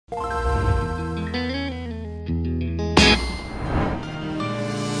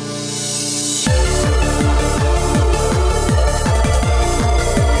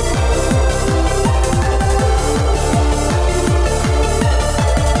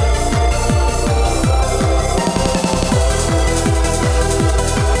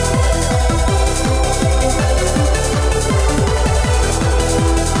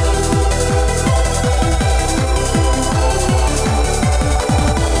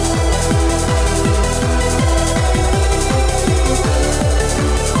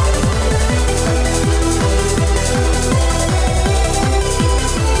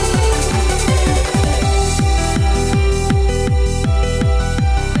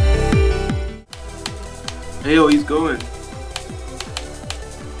Hell, he's going.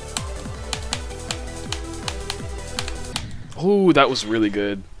 Ooh, that was really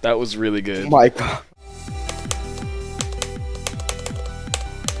good. That was really good. Oh my god.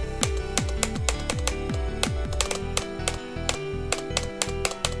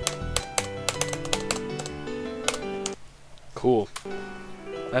 Cool.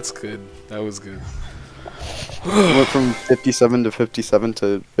 That's good. That was good. Went from 57 to 57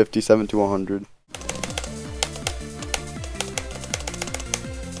 to 57 to 100.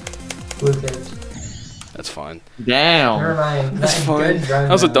 That's fine. Damn. Never mind. That's fine. That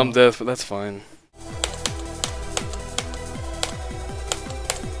was a dumb death, but that's fine.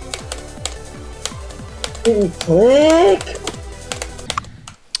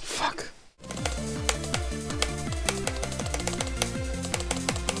 Fuck.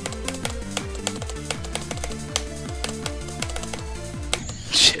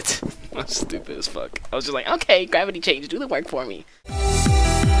 Shit. I'm stupid as fuck. I was just like, okay, gravity change, do the work for me.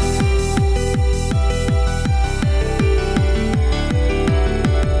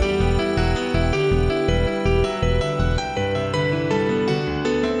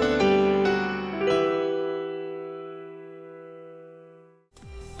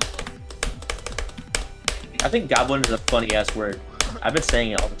 I think goblin is a funny ass word. I've been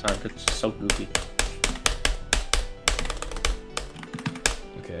saying it all the time because it's just so goofy.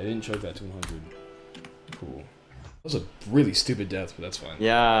 Okay, I didn't choke that to 100. Cool. That was a really stupid death, but that's fine.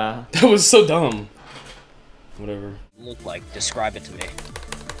 Yeah. That was so dumb. Whatever. Look like, describe it to me.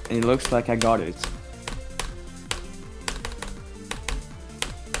 It looks like I got it.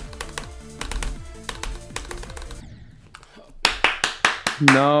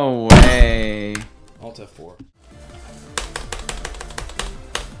 No way. Alt F4.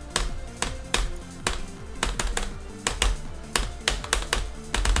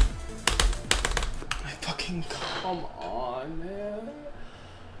 Fucking come on, man.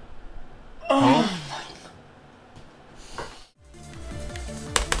 Oh my.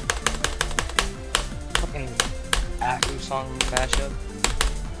 Fucking action song mashup.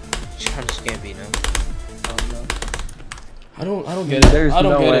 Childish Gambino. Oh no. I don't get it. There's I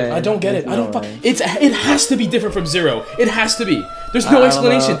don't no get way. it. I don't get it. There's I don't. no way. It has to be different from 0. It has to be. There's no I don't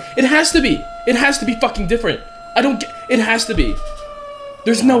explanation. know. It has to be. It has to be fucking different. I don't get. It has to be.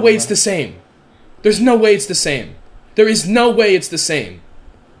 There's no way it's the same. There's no way it's the same. There is no way it's the same.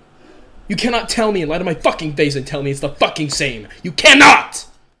 You cannot tell me and lie to my fucking face and tell me it's the fucking same. You cannot!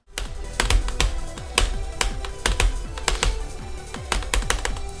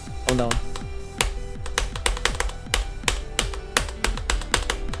 Oh no.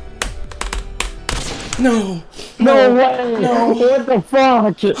 No. No way! No. What the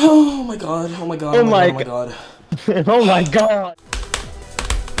fuck? Oh my god. Oh my god. Oh Oh my my god. Oh my god!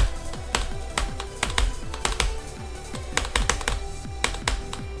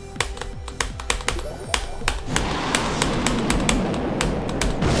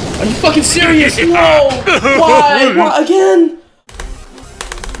 Are you fucking serious? No! Why? Why again?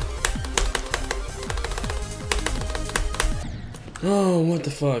 Oh, what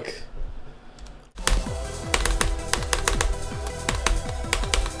the fuck?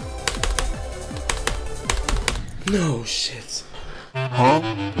 No shit. Huh? Huh?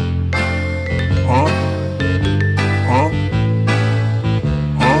 Huh? Huh?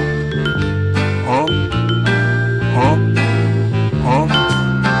 Huh? Huh? Huh?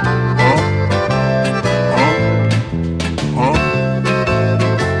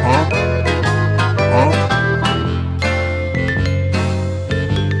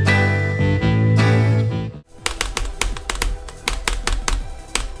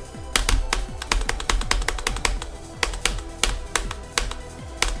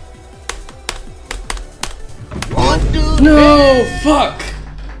 No, fuck.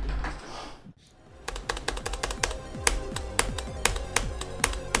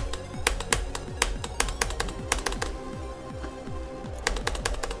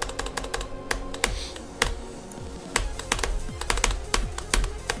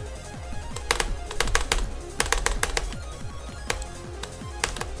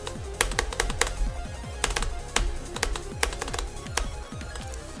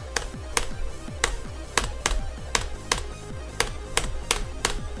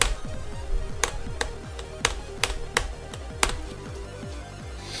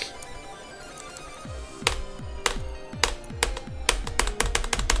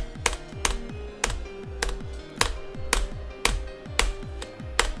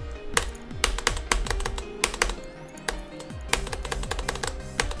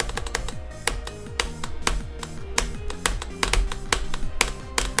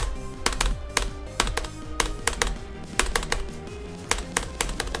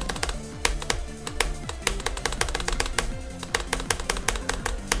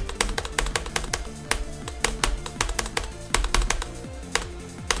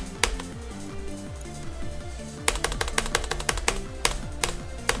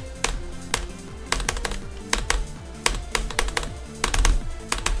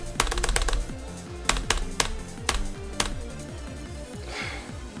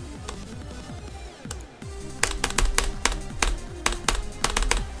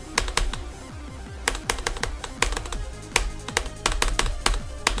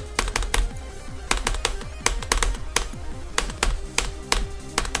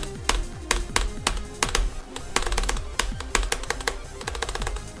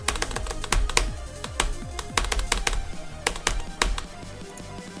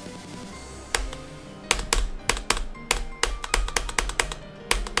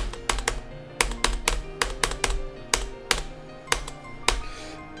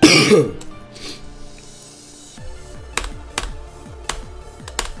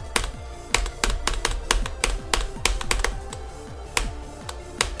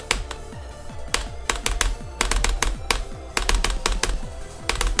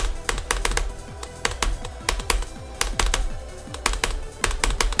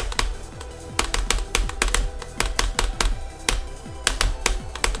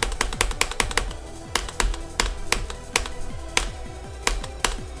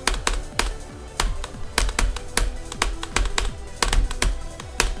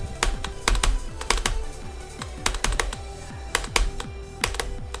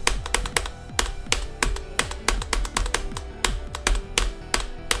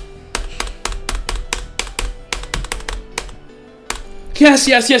 Yes,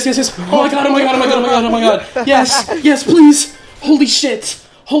 yes, yes, yes, yes. Oh my god, oh my god, oh my god, oh my god, oh my god. Yes, yes, please. Holy shit.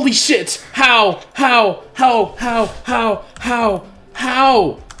 Holy shit. How? How? How? How? How? How?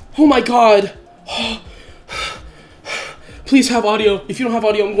 How? Oh my god. Please have audio. If you don't have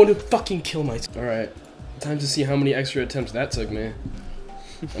audio, I'm going to fucking kill myself. Alright. Time to see how many extra attempts that took me.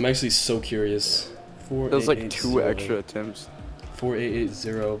 I'm actually so curious. It was like 2 extra attempts.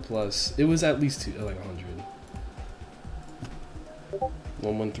 4880 plus. It was at least like 100.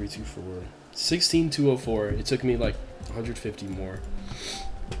 11324. 16204. It took me like 150 more.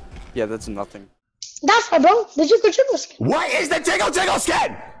 Yeah, that's nothing. That's why, bro. The jiggle skin. What is the jiggle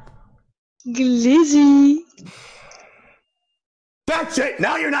skin? Glizzy. That's it.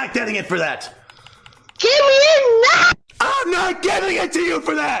 Now you're not getting it for that. Give me it now! I'm not giving it to you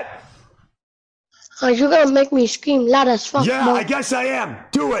for that. Oh, you're gonna make me scream loud as fuck. Yeah, bro. I guess I am.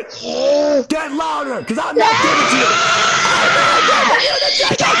 Do it. Yeah. Get louder, because I'm not giving it to you. I'm not giving you the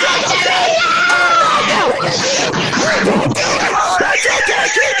jiggle skin. I'm not giving it to you. Don't do it. That's okay.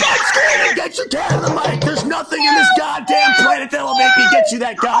 Keep on screaming. Get your cat on the mic. There's nothing in this goddamn planet that will make me get you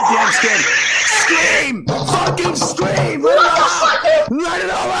that goddamn skin. Scream.